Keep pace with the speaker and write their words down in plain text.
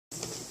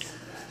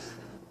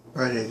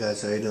Alright, hey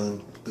guys, how you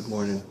doing? Good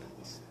morning.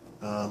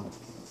 Got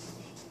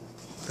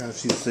a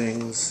few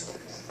things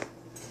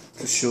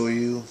to show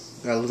you.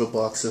 Got a little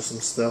box of some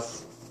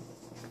stuff.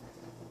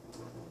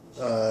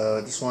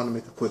 Just wanted to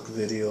make a quick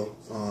video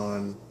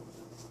on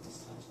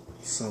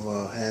some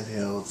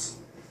handhelds,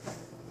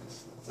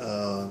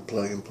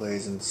 plug and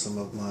plays, and some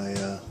of my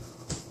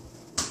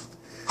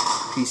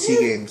PC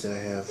games that I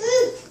have.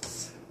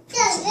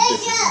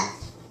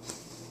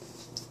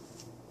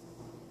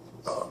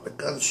 Oh, the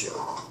gun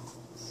show.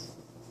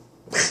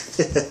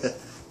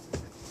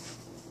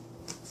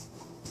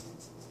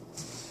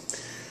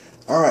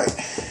 Alright,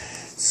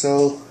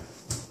 so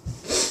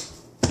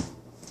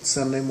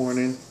Sunday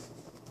morning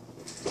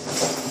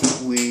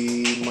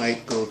we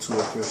might go to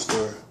a thrift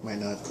store, might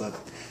not, but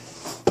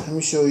let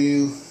me show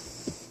you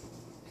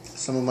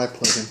some of my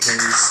plug and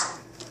plays.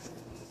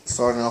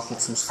 Starting off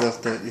with some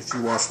stuff that if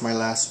you watched my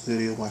last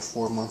video, my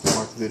 4-month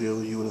mark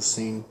video, you would have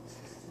seen.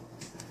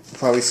 You've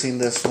probably seen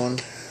this one,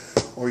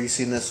 or you've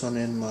seen this one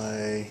in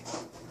my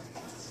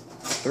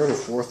 3rd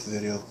or 4th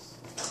video.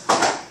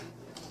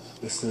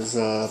 This is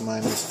my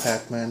Miss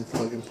Pac-Man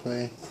plug and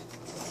play.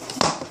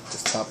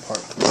 This top part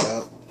comes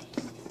out,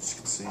 as you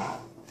can see.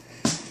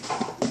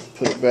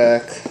 Put it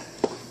back.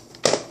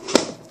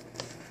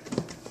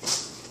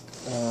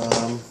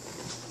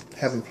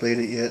 Haven't played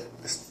it yet.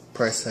 This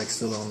price tag's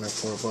still on there,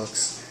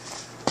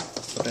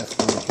 $4. But that's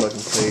one of the plug and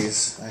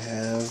plays. I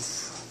have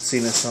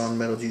seen this on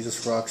Metal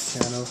Jesus Rock's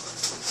channel,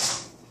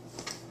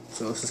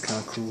 so this is kind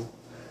of cool.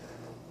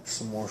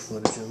 Some more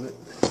footage of it.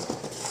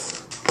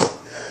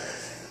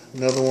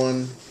 Another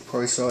one you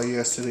probably saw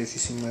yesterday if you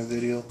seen my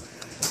video.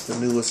 The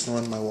newest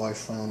one, my wife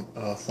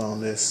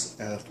found this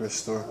at a thrift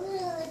store.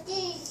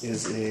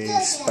 Is a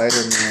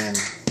Spider-Man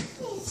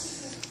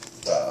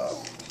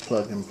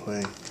plug and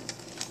play.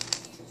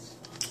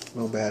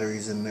 No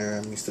batteries in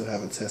there. We still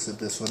haven't tested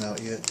this one out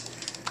yet,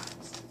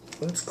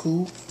 but it's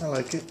cool. I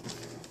like it.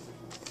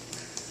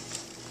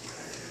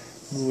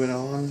 Moving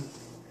on,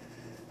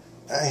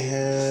 I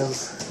have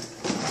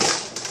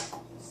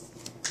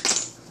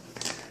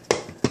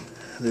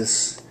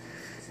this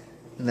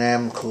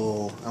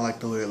Namco. I like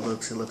the way it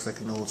looks. It looks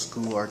like an old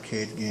school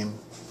arcade game.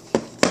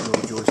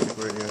 Little joystick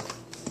right here.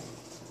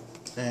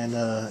 And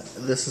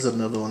this is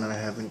another one that I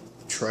haven't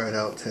tried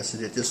out,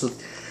 tested it. This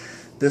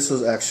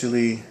was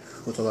actually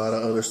with a lot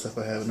of other stuff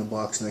I have in the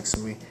box next to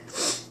me.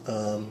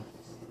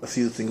 A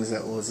few things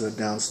that was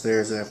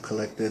downstairs that I've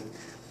collected.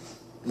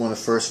 One of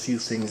the first few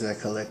things that I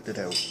collected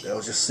that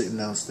was just sitting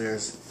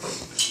downstairs.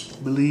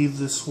 I believe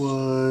this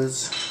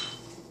was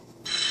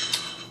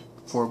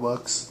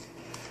 $4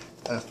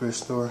 at a thrift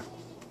store.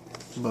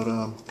 But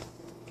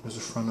there's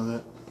the front of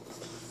it.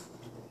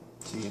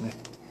 See, and I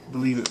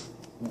believe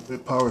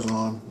it powers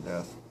on.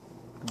 Yeah,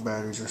 the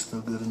batteries are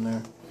still good in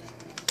there.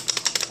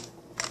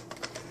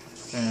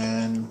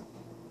 And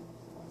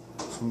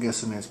so I'm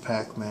guessing there's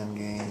Pac-Man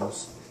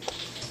games,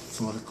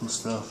 some other cool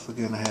stuff.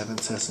 Again, I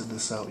haven't tested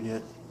this out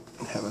yet.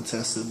 I haven't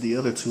tested the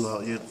other two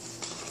out yet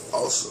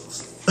also.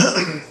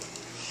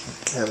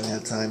 Haven't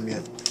had time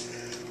yet.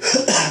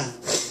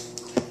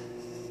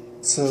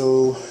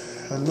 So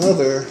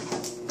another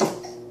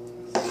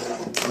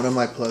one of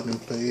my plug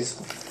and plays,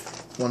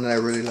 one that I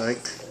really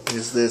like,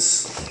 is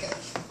this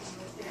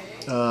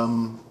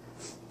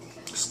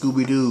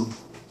Scooby-Doo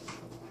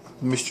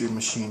mystery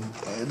machine.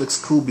 It looks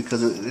cool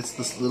because it's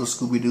this little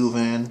Scooby-Doo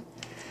van.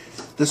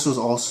 This was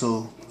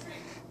also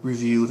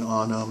reviewed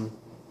on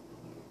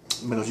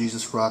Metal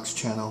Jesus Rock's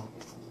channel.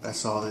 I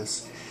saw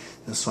this.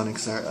 It's funny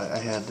because I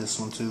had this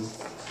one too,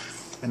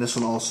 and this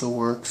one also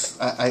works.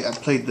 I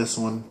played this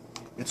one.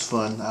 It's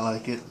fun. I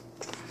like it.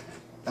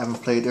 I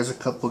haven't played. There's a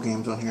couple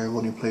games on here. I've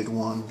only played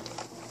one,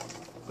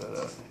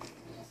 but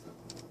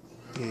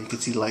yeah, you can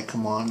see light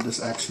come on. This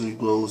actually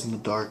glows in the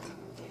dark.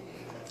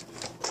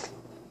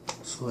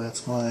 So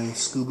that's my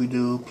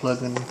Scooby-Doo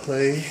plug and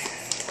play.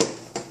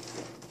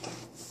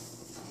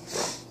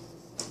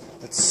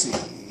 Let's see.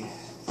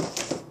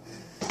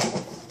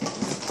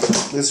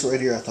 This right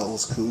here I thought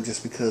was cool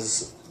just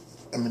because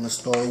I'm in the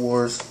Star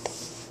Wars.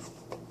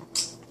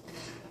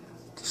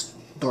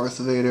 Darth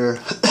Vader.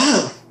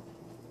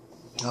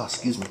 Oh,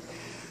 excuse me.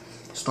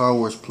 Star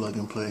Wars plug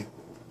and play.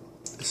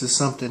 This is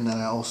something that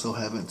I also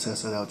haven't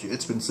tested out yet.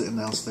 It's been sitting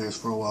downstairs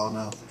for a while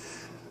now.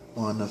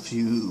 One of the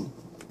few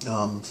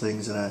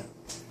things that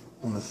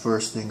one of the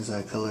first things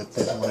I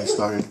collected when I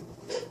started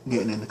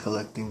getting into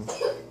collecting.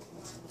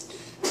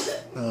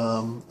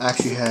 I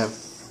actually have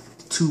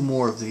 2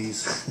 more of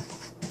these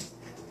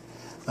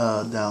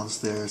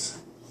downstairs,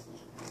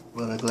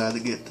 but I'm glad to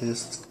get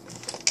this.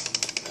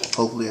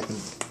 Hopefully I can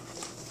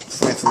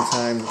find some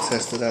time to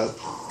test it out.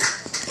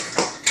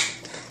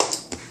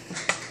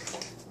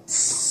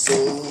 So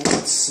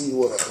let's see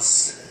what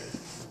else.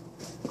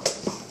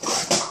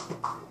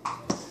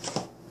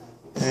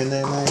 And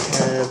then I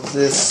have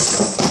this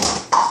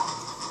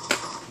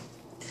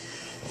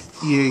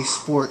EA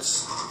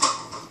Sports.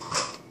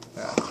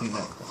 Clean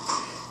that.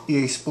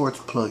 EA Sports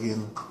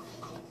plugin.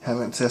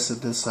 Haven't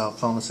tested this out.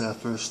 Found this at a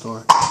thrift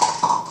store.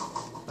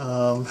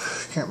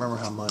 Can't remember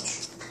how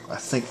much. I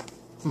think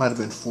it might have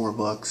been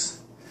 $4.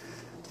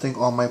 I think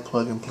all my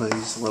plug and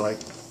plays were like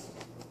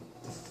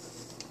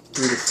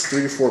 $3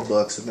 to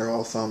 $4, and they're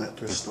all found at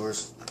thrift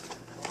stores.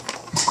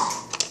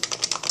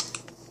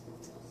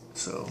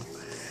 So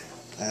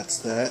that's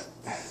that.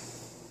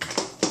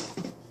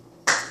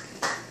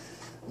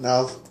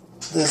 Now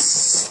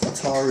this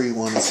Atari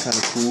one is kind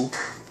of cool.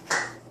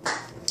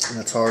 An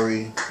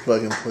Atari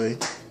plug and play.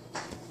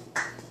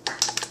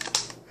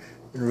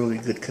 In really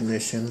good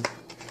condition.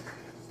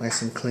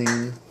 Nice and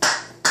clean.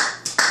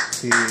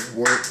 See, it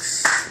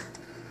works.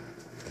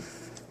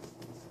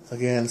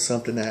 Again,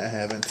 something that I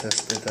haven't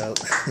tested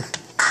out.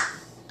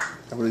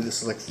 I believe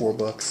this is like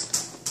 $4.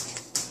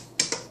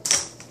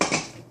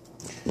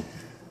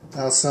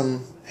 Now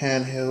some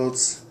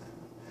handhelds.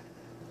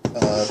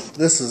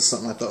 This is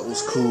something I thought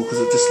was cool because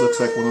it just looks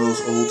like one of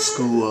those old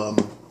school,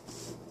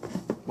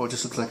 well, it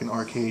just looks like an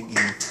arcade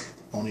game,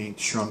 only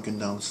shrunken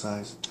down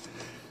size.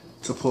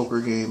 It's a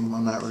poker game.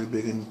 I'm not really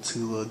big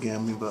into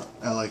gambling, but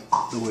I like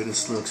the way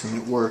this looks and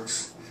it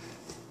works.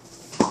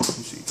 Let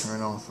me see,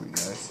 turn it on for you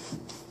guys.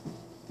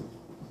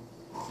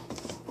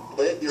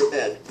 Play at your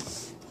bed.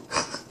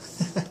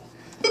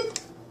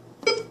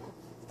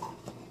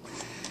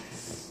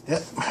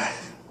 Yep.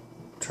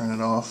 Turn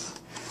it off.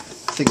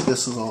 I think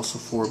this is also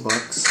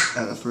 $4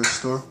 at a thrift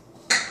store.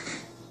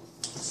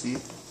 See?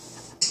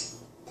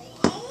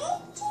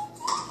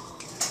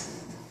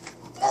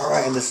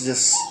 Alright, and this is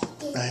just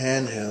a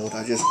handheld.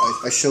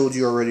 I showed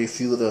you already a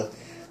few of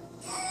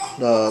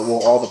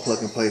well, all the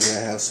plug and plays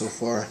that I have so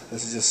far.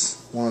 This is just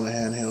one of the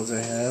handhelds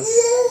I have.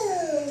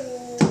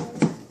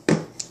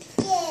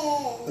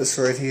 This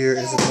right here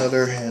is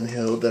another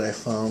handheld that I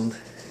found.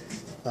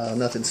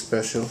 Nothing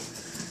special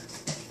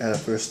at a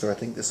thrift store. I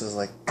think this is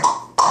like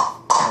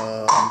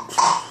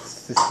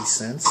 50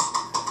 cents.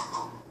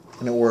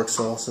 And it works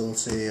also.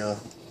 It's a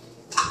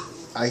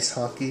ice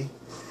hockey.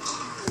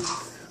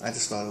 I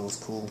just thought it was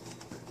cool.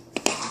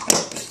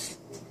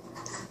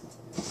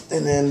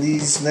 And then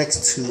these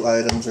next two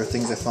items are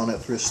things I found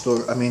at thrift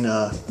store. I mean,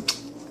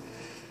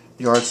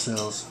 yard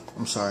sales.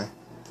 I'm sorry.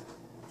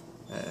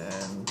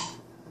 And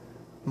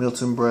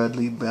Milton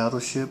Bradley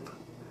Battleship.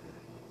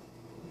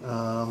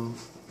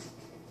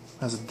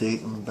 Has a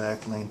date on the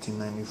back,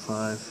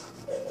 1995.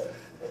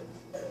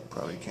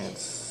 Probably can't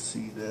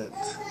see that.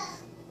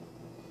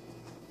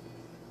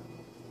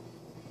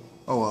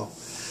 Oh well.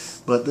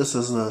 But this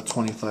is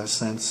 25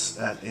 cents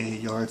at a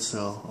yard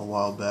sale a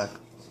while back.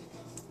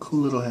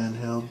 Cool little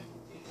handheld.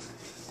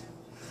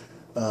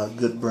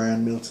 Good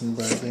brand, Milton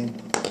Bradley.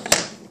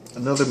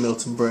 Another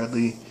Milton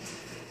Bradley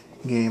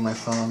game I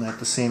found at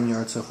the same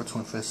yard sale for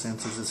 25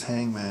 cents is this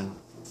Hangman.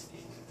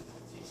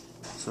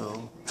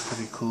 So,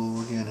 pretty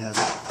cool. Again, has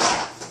a,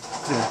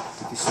 yeah,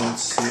 50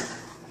 cents.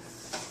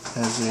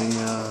 Has a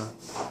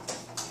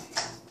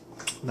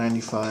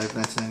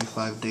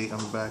 1995 date on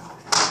the back.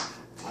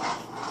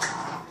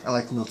 I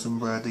like Milton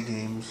Bradley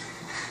games.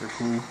 They're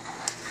cool.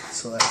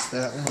 So that's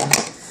that one.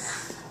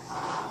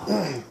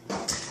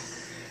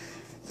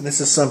 And this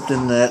is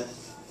something that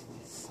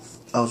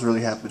I was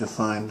really happy to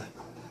find.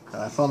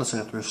 I found this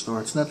at a thrift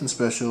store. It's nothing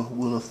special.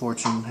 Wheel of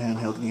Fortune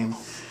handheld game.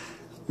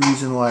 The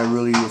reason why I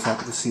really was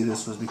happy to see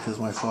this was because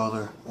my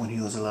father, when he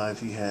was alive,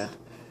 he had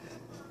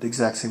the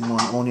exact same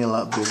one, only a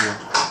lot bigger.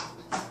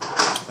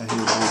 And he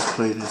would always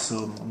play this,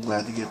 so I'm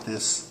glad to get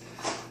this.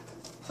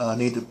 I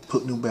need to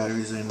put new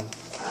batteries in,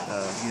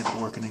 get it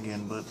working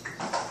again, but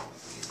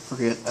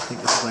forget, I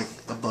think it's like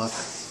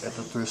 $1 at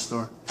the thrift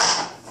store.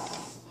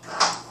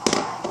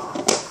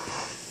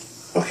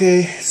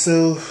 Okay,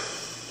 so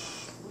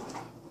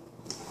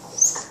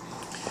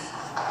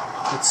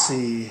let's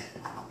see.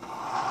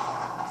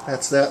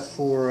 That's that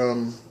for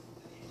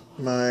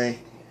my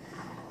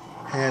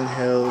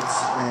handhelds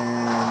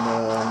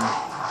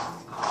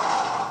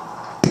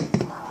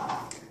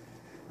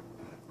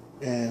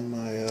and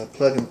my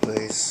plug and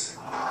plays.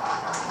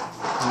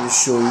 Let me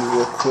show you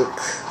real quick.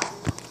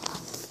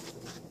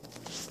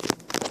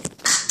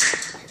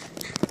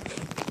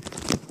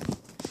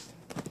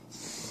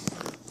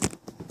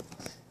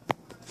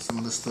 Some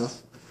of the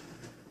stuff.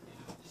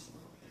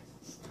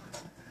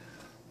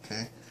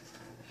 Okay.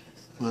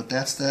 But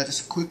that's that.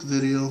 Just a quick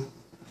video.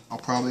 I'll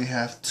probably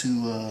have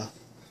to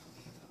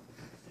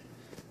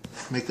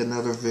make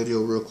another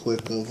video real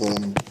quick of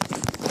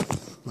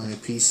my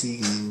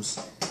PC games.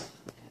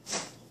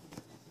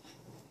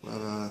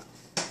 But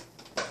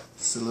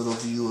just a little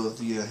view of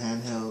the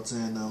handhelds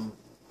and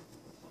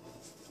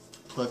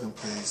plug and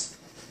plays.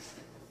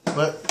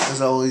 But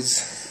as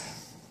always,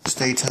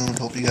 stay tuned.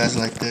 Hope you guys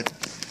liked it.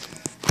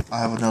 I'll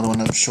have another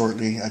one up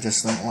shortly. I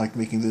just don't like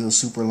making videos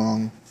super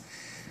long.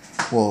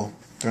 Well,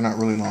 they're not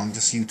really long,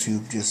 just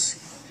YouTube.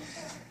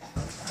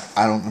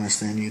 I don't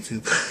understand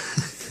YouTube.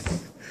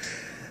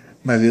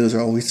 My videos are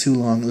always too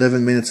long.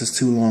 11 minutes is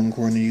too long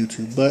according to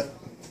YouTube. But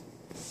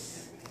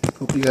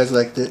hope you guys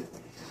liked it.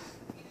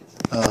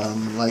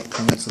 Like,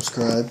 comment,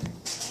 subscribe.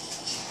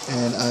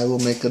 And I will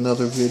make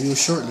another video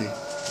shortly.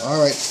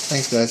 Alright,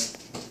 thanks guys.